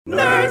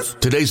Nerds!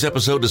 Today's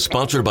episode is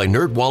sponsored by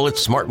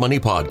NerdWallet's Smart Money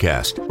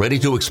Podcast. Ready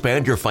to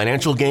expand your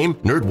financial game?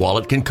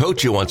 NerdWallet can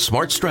coach you on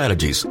smart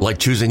strategies like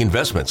choosing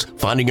investments,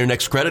 finding your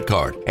next credit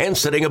card, and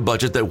setting a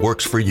budget that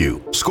works for you.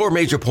 Score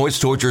major points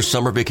towards your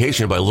summer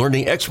vacation by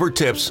learning expert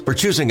tips for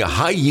choosing a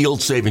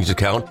high-yield savings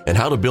account and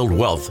how to build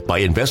wealth by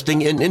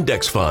investing in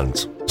index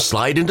funds.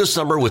 Slide into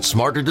summer with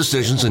smarter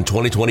decisions in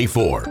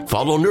 2024.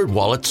 Follow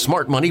NerdWallet's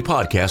Smart Money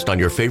Podcast on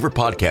your favorite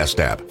podcast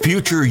app.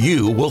 Future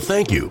you will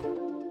thank you.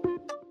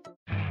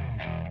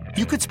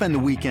 You could spend the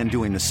weekend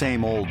doing the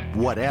same old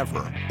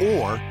whatever,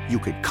 or you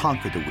could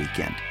conquer the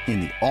weekend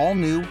in the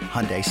all-new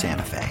Hyundai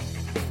Santa Fe.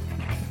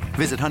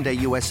 Visit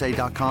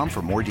HyundaiUSA.com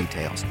for more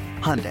details.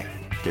 Hyundai,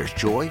 there's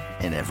joy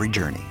in every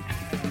journey.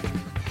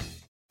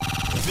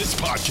 This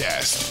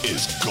podcast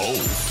is gold.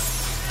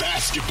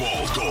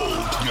 Basketball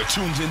gold. You're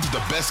tuned into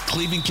the best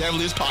Cleveland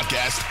Cavaliers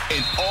podcast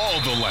in all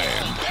the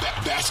land.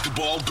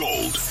 Basketball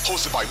gold.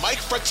 Hosted by Mike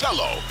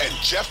Fratello and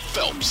Jeff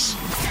Phelps.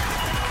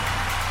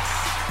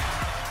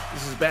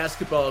 This is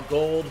Basketball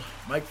Gold.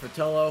 Mike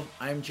Fratello.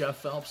 I'm Jeff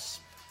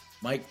Phelps.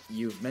 Mike,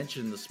 you've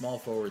mentioned the small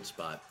forward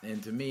spot.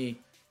 And to me,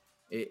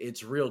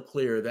 it's real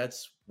clear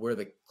that's where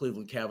the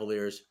Cleveland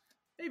Cavaliers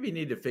maybe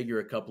need to figure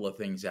a couple of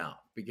things out.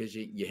 Because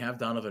you have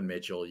Donovan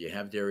Mitchell, you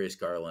have Darius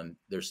Garland,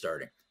 they're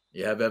starting.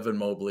 You have Evan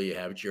Mobley, you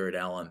have Jared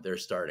Allen, they're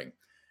starting.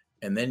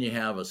 And then you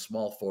have a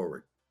small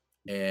forward.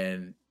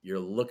 And you're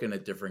looking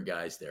at different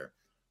guys there.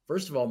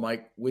 First of all,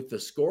 Mike, with the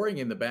scoring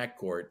in the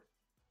backcourt,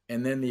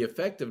 and then the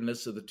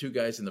effectiveness of the two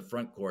guys in the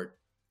front court,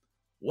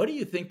 what do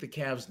you think the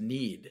Cavs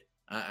need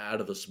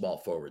out of the small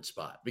forward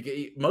spot?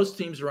 Because most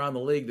teams around the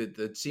league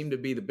that seem to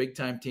be the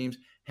big-time teams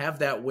have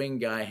that wing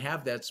guy,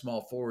 have that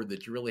small forward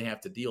that you really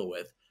have to deal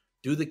with.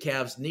 Do the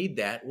Cavs need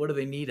that? What do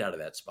they need out of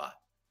that spot?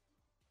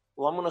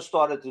 Well, I'm going to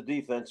start at the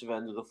defensive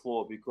end of the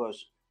floor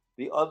because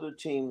the other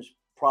teams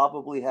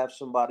probably have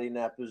somebody in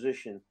that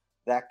position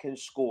that can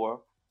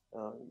score.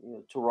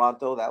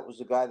 Toronto, that was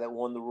the guy that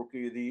won the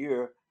Rookie of the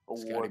Year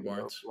award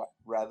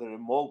rather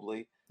than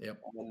Mobley. Yep.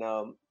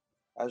 And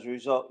as a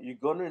result, you're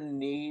going to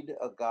need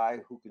a guy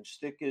who can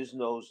stick his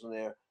nose in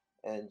there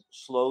and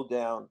slow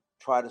down,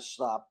 try to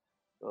stop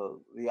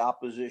the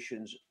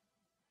opposition's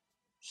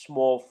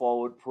small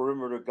forward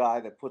perimeter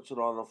guy that puts it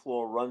on the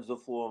floor, runs the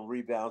floor, and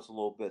rebounds a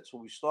little bit. So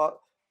we start,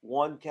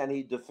 one, can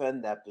he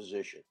defend that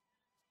position?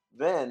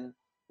 Then,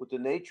 with the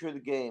nature of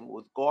the game,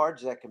 with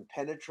guards that can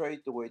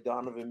penetrate the way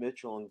Donovan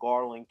Mitchell and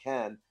Garland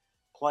can,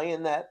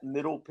 playing that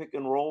middle pick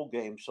and roll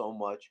game so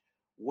much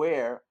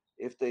where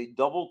if they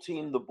double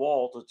team the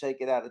ball to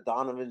take it out of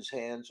Donovan's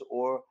hands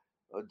or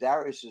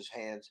Darius's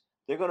hands,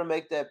 they're going to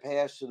make that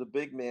pass to the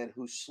big man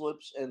who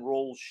slips and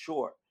rolls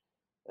short.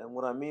 And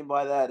what I mean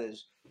by that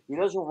is he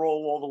doesn't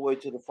roll all the way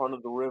to the front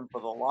of the rim for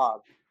the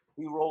lob.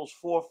 He rolls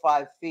 4 or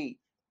 5 feet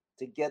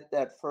to get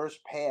that first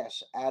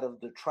pass out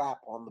of the trap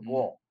on the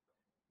ball.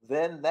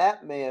 Then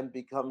that man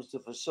becomes the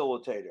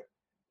facilitator.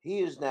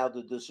 He is now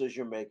the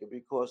decision maker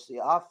because the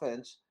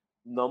offense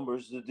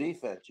numbers the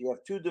defense. You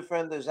have 2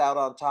 defenders out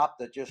on top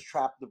that just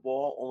trap the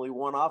ball, only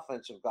 1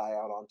 offensive guy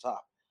out on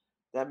top.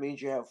 That means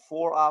you have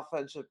 4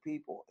 offensive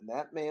people. And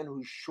that man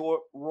who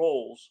short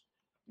rolls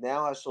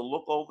now has to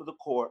look over the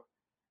court.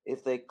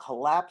 If they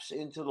collapse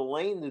into the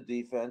lane, the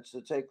defense,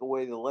 to take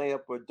away the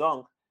layup or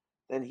dunk,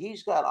 then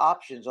he's got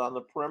options on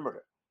the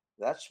perimeter.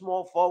 That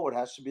small forward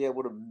has to be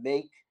able to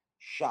make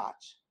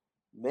shots.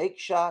 Make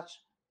shots,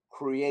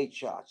 create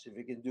shots. If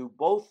he can do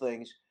both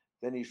things,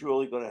 then he's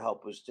really going to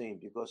help his team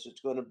because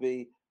it's going to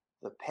be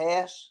the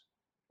pass,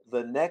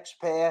 the next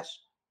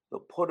pass, the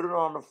put it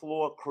on the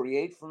floor,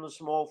 create from the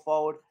small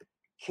forward,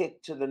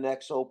 kick to the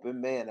next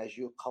open man as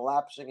you're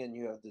collapsing and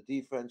you have the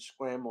defense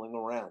scrambling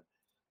around.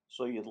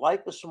 So you'd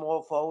like a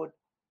small forward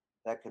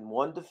that can,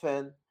 one,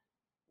 defend.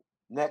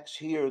 Next,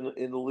 here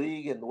in the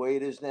league and the way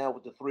it is now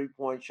with the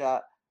three-point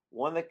shot,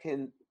 one that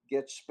can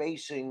get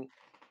spacing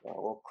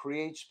or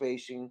create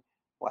spacing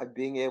by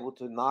being able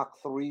to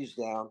knock threes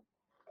down,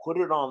 put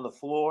it on the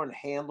floor and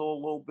handle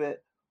a little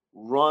bit,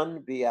 run,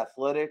 be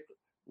athletic,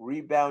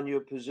 rebound your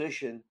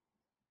position.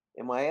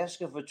 Am I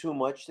asking for too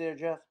much there,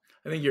 Jeff?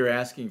 I think you're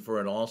asking for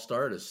an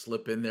all-star to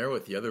slip in there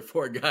with the other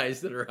 4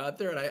 guys that are out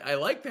there, and I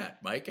like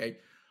that, Mike.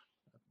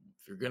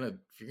 If you're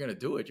gonna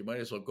do it, you might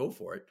as well go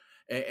for it.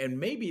 And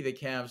maybe the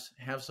Cavs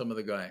have some of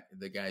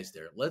the guys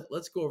there.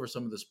 Let's go over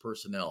some of this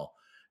personnel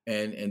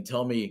and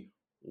tell me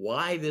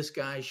why this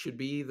guy should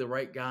be the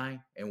right guy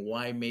and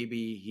why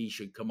maybe he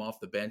should come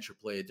off the bench or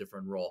play a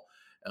different role.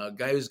 A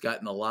guy who's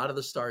gotten a lot of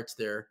the starts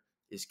there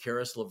is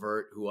Caris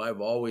LeVert, who I've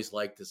always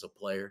liked as a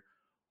player.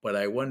 But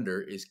I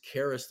wonder, is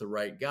Caris the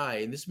right guy?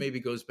 And this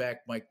maybe goes back,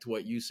 Mike, to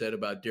what you said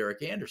about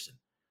Derek Anderson.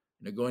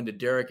 Going to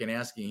Derek and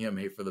asking him,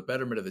 hey, for the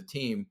betterment of the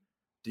team,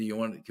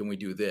 can we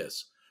do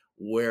this?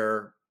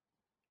 Where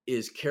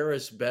is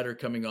Caris better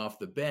coming off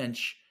the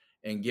bench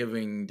and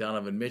giving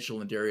Donovan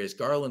Mitchell and Darius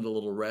Garland a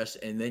little rest,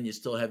 and then you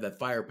still have that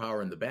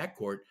firepower in the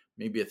backcourt,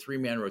 maybe a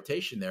 3-man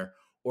rotation there?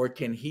 Or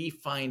can he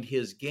find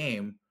his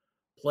game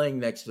playing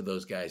next to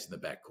those guys in the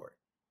backcourt?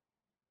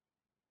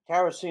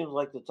 Karras seems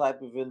like the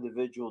type of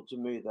individual to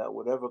me that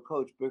whatever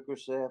Coach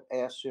Bickerstaff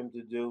asks him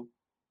to do,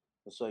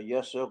 he'll say,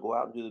 yes, sir, go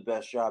out and do the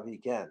best job he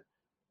can.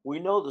 We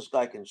know this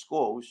guy can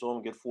score. We saw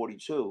him get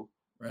 42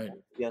 Right.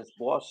 against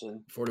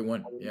Boston.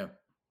 41, yeah.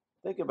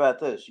 Think about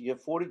this. You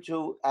get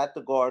 42 at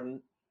the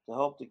Garden to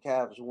help the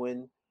Cavs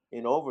win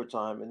in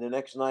overtime, and the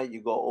next night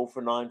you go 0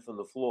 for 9 from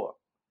the floor.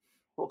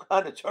 What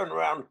kind of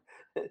turnaround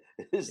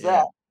is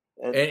that?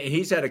 And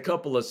he's had a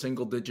couple of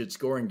single-digit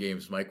scoring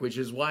games, Mike, which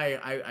is why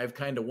I've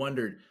kind of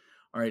wondered,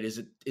 all right, is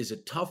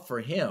it tough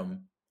for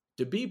him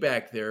to be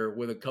back there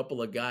with a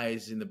couple of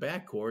guys in the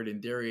backcourt,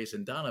 in Darius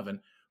and Donovan,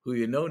 who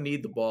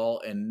need the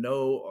ball and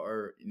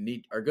are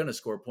going to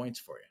score points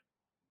for you?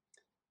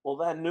 Well,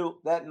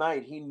 that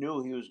night he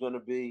knew he was going to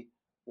be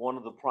one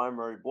of the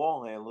primary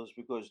ball handlers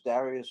because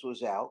Darius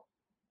was out,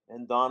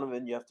 and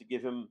Donovan, you have to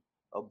give him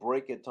a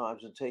break at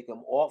times and take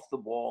him off the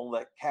ball and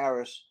let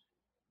Karras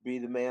be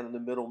the man in the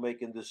middle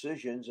making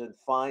decisions and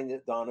find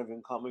that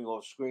Donovan coming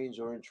off screens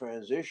or in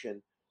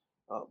transition.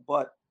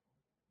 But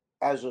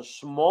as a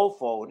small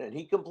forward, and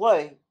he can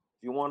play,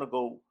 if you want to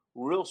go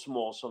real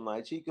small some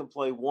nights, he can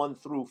play 1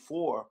 through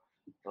 4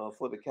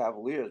 for the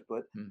Cavaliers.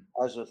 But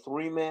as a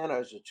 3-man,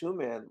 as a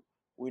 2-man,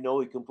 we know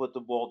he can put the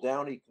ball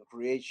down. He can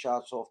create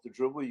shots off the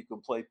dribble. You can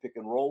play pick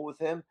and roll with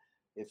him.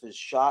 If his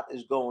shot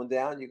is going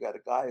down, you got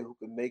a guy who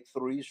can make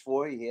threes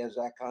for you. He has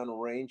that kind of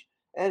range,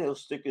 and he'll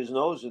stick his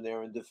nose in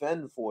there and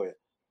defend for you.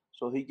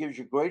 So he gives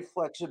you great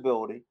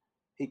flexibility.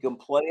 He can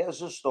play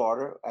as a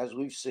starter, as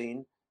we've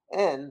seen,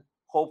 and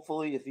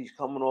hopefully if he's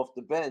coming off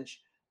the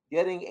bench,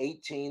 getting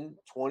 18,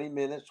 20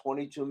 minutes,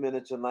 22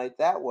 minutes a night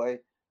that way,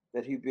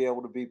 that he'd be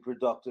able to be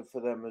productive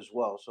for them as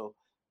well. So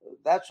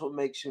that's what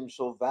makes him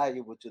so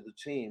valuable to the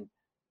team,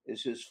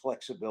 is his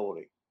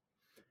flexibility.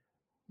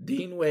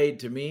 Dean Wade,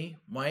 to me,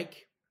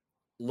 Mike,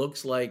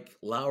 looks like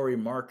Lauri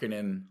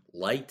Markkanen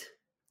light.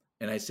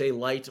 And I say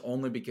light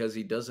only because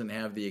he doesn't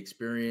have the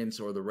experience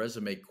or the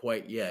resume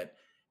quite yet.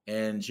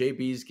 And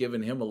JB's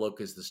given him a look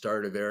as the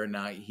starter there.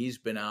 Now he's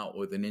been out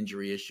with an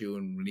injury issue,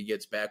 and when he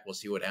gets back, we'll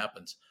see what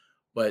happens.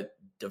 But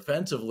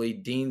defensively,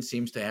 Dean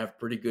seems to have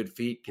pretty good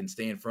feet, can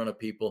stay in front of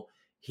people.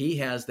 He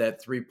has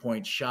that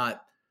 3-point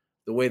shot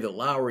the way that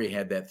Lauri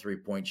had that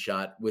 3-point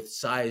shot, with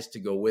size to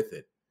go with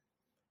it.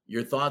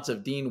 Your thoughts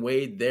of Dean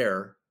Wade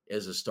there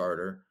as a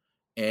starter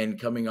and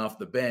coming off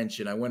the bench?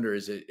 And I wonder,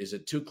 is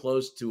it too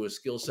close to a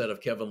skill set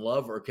of Kevin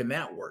Love, or can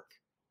that work?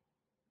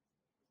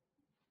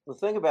 The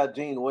thing about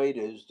Dean Wade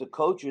is the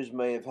coaches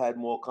may have had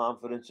more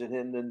confidence in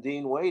him than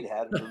Dean Wade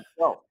had in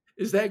himself.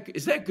 Is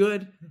that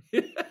good?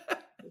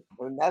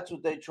 And that's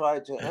what they try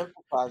to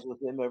emphasize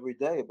with him every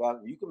day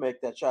about, you can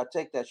make that shot,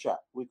 take that shot.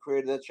 We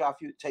created that shot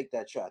for you, take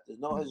that shot. There's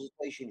no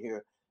hesitation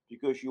here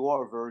because you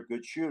are a very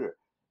good shooter.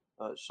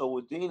 So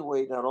with Dean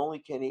Wade, not only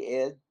can he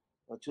add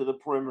to the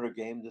perimeter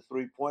game, the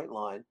 3-point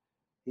line,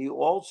 he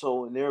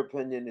also, in their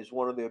opinion, is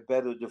one of their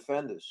better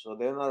defenders. So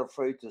they're not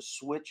afraid to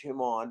switch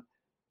him on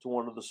to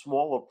one of the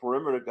smaller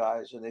perimeter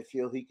guys, and they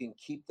feel he can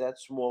keep that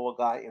smaller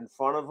guy in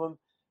front of him,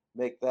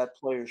 make that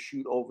player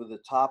shoot over the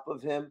top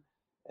of him,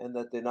 and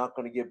that they're not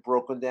going to get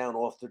broken down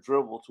off the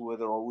dribble to where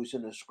they're always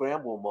in a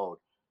scramble mode.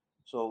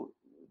 So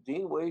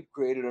Dean Wade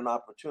created an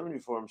opportunity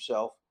for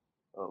himself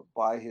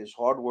by his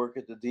hard work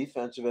at the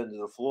defensive end of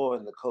the floor,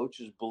 and the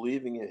coaches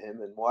believing in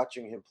him and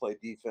watching him play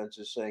defense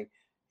is saying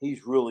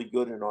he's really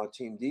good in our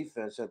team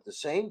defense. At the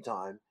same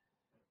time,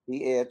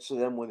 he adds to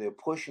them when they're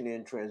pushing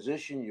in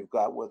transition. You've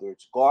got whether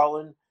it's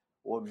Garland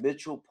or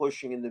Mitchell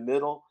pushing in the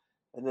middle,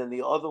 and then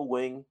the other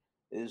wing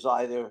is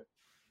either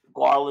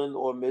Garland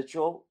or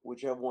Mitchell,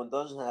 whichever one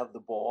doesn't have the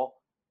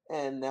ball.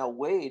 And now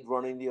Wade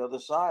running the other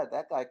side.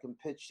 That guy can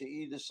pitch to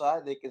either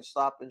side. They can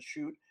stop and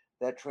shoot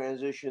that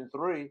transition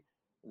 3.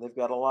 And they've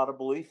got a lot of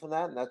belief in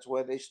that, and that's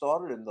why they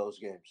started in those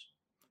games.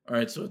 All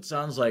right, so it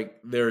sounds like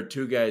there are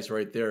 2 guys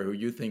right there who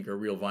you think are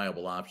real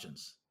viable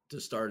options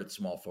to start at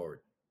small forward.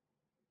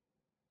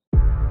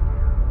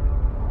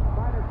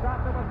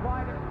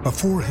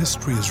 Before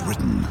history is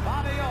written,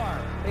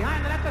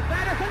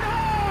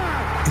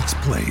 it's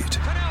played.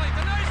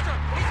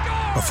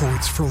 Before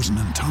it's frozen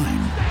in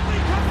time,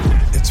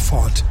 it's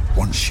fought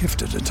one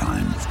shift at a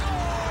time.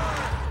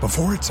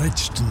 Before it's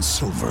etched in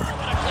silver,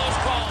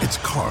 it's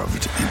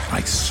carved in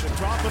ice.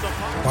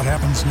 What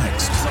happens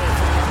next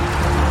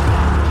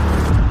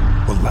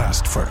will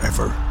last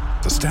forever.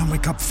 The Stanley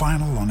Cup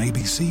Final on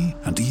ABC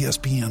and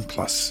ESPN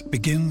Plus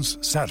begins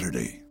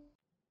Saturday.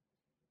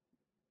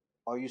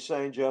 Are you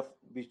saying, Jeff,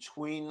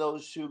 between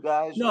those 2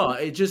 guys? No,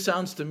 it just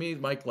sounds to me,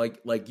 Mike,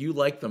 like you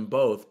like them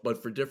both,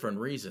 but for different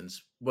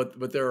reasons.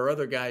 But there are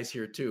other guys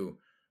here too.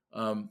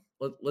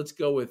 Let's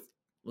go with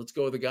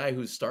the guy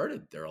who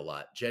started there a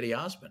lot, Cedi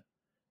Osman.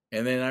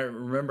 And then I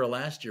remember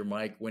last year,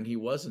 Mike, when he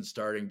wasn't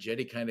starting,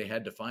 Cedi kind of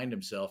had to find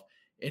himself,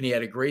 and he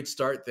had a great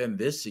start then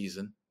this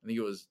season. I think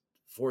it was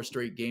 4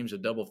 straight games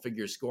of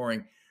double-figure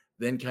scoring,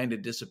 then kind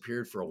of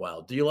disappeared for a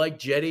while. Do you like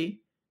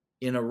Cedi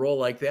in a role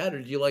like that,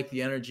 or do you like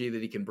the energy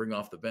that he can bring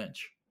off the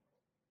bench?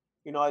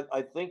 You know,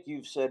 I think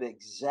you've said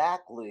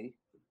exactly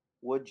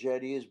what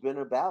Jetty has been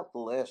about the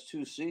last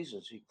 2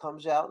 seasons. He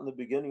comes out in the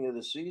beginning of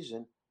the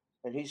season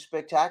and he's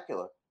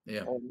spectacular.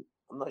 Yeah. And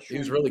I'm not He sure.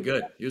 was really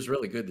good. He was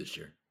really good this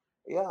year.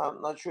 Yeah,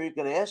 I'm not sure you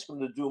can ask him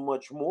to do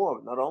much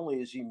more. Not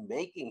only is he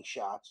making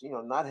shots,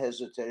 not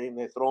hesitating.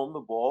 They throw him the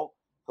ball.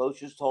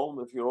 Coaches told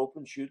him, if you're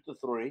open, shoot the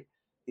three.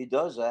 He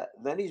does that.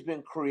 Then he's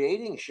been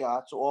creating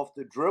shots off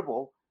the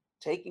dribble,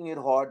 taking it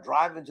hard,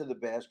 driving to the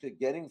basket,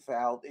 getting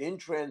fouled, in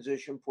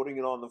transition, putting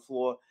it on the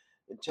floor,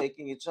 and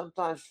taking it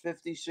sometimes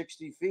 50,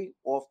 60 feet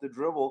off the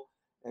dribble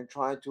and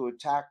trying to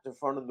attack the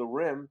front of the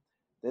rim.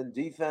 Then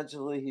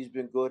defensively, he's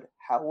been good.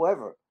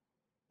 However,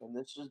 and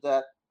this is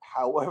that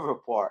however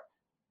part,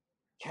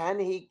 can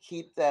he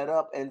keep that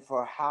up and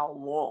for how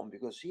long?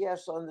 Because he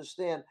has to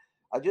understand,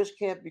 I just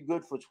can't be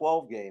good for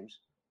 12 games.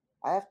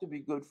 I have to be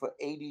good for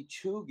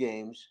 82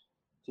 games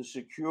to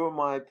secure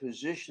my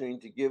positioning,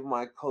 to give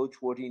my coach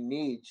what he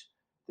needs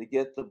to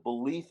get the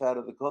belief out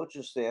of the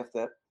coaching staff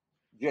that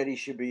Jetty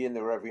should be in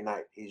there every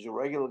night. He's a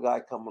regular guy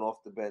coming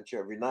off the bench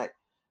every night.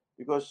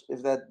 Because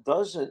if that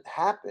doesn't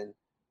happen,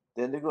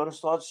 then they're going to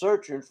start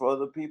searching for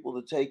other people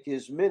to take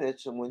his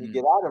minutes. And when you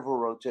get out of a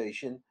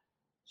rotation,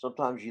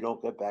 sometimes you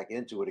don't get back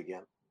into it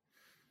again.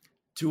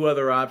 Two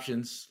other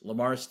options.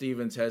 Lamar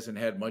Stevens hasn't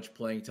had much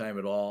playing time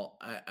at all.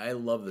 I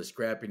love the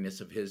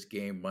scrappiness of his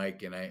game,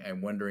 Mike, and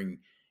I'm wondering,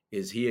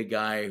 is he a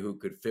guy who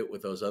could fit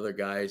with those other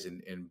guys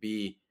and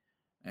be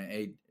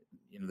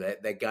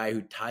that guy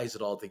who ties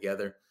it all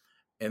together?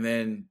 And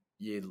then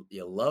you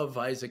love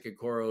Isaac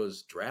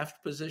Okoro's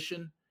draft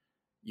position.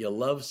 You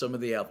love some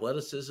of the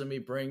athleticism he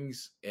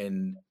brings,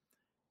 and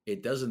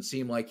it doesn't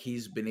seem like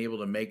he's been able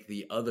to make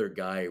the other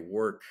guy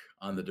work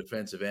on the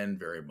defensive end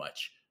very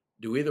much.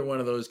 Do either one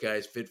of those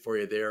guys fit for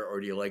you there, or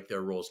do you like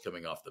their roles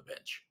coming off the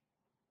bench?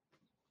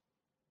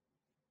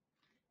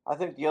 I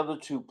think the other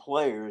two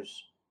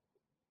players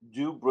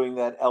do bring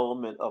that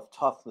element of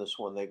toughness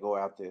when they go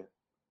out there.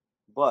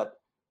 But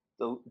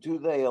do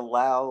they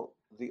allow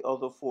the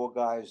other four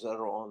guys that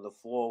are on the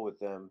floor with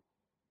them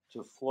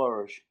to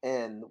flourish?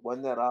 And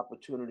when that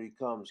opportunity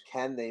comes,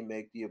 can they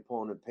make the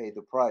opponent pay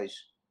the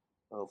price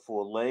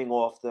for laying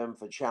off them,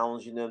 for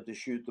challenging them to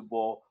shoot the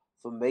ball,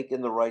 for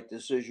making the right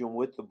decision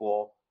with the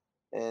ball?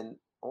 And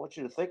I want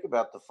you to think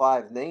about the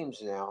 5 names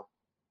now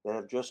that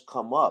have just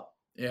come up.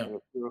 Yeah. And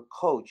if you're a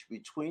coach,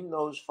 between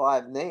those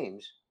 5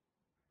 names,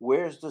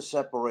 where's the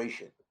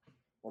separation?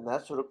 And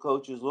that's what a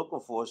coach is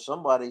looking for.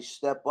 Somebody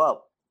step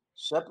up,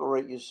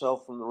 separate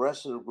yourself from the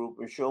rest of the group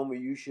and show me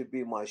you should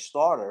be my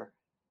starter.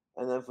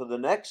 And then for the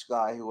next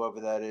guy, whoever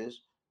that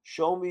is,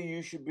 show me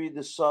you should be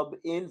the sub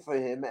in for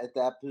him at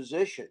that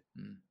position.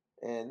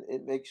 And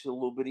it makes it a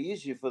little bit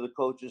easier for the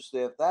coaching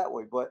staff that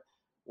way. But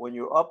when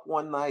you're up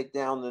one night,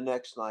 down the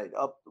next night,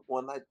 up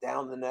one night,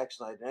 down the next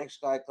night, the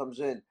next guy comes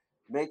in,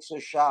 makes a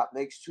shot,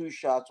 makes 2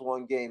 shots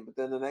one game, but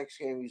then the next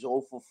game he's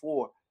 0 for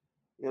 4.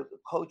 The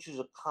coaches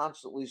are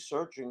constantly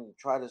searching to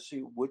try to see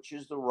which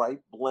is the right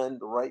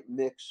blend, the right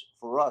mix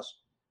for us.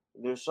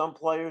 And there's some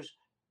players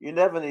you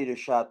never need a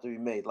shot to be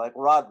made, like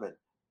Rodman.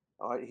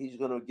 All right, he's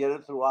going to get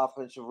it through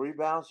offensive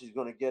rebounds. He's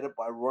going to get it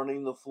by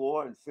running the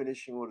floor and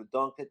finishing with a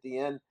dunk at the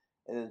end,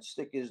 and then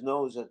stick his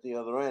nose at the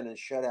other end and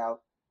shut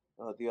out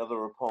the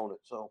other opponent.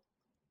 So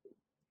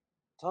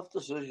tough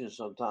decisions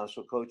sometimes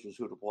for coaches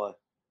who to play.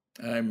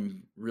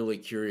 I'm really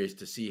curious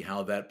to see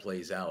how that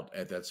plays out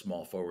at that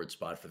small forward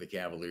spot for the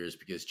Cavaliers,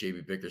 because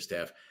JB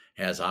Bickerstaff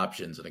has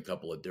options and a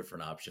couple of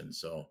different options.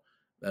 So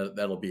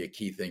that'll be a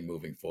key thing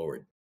moving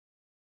forward.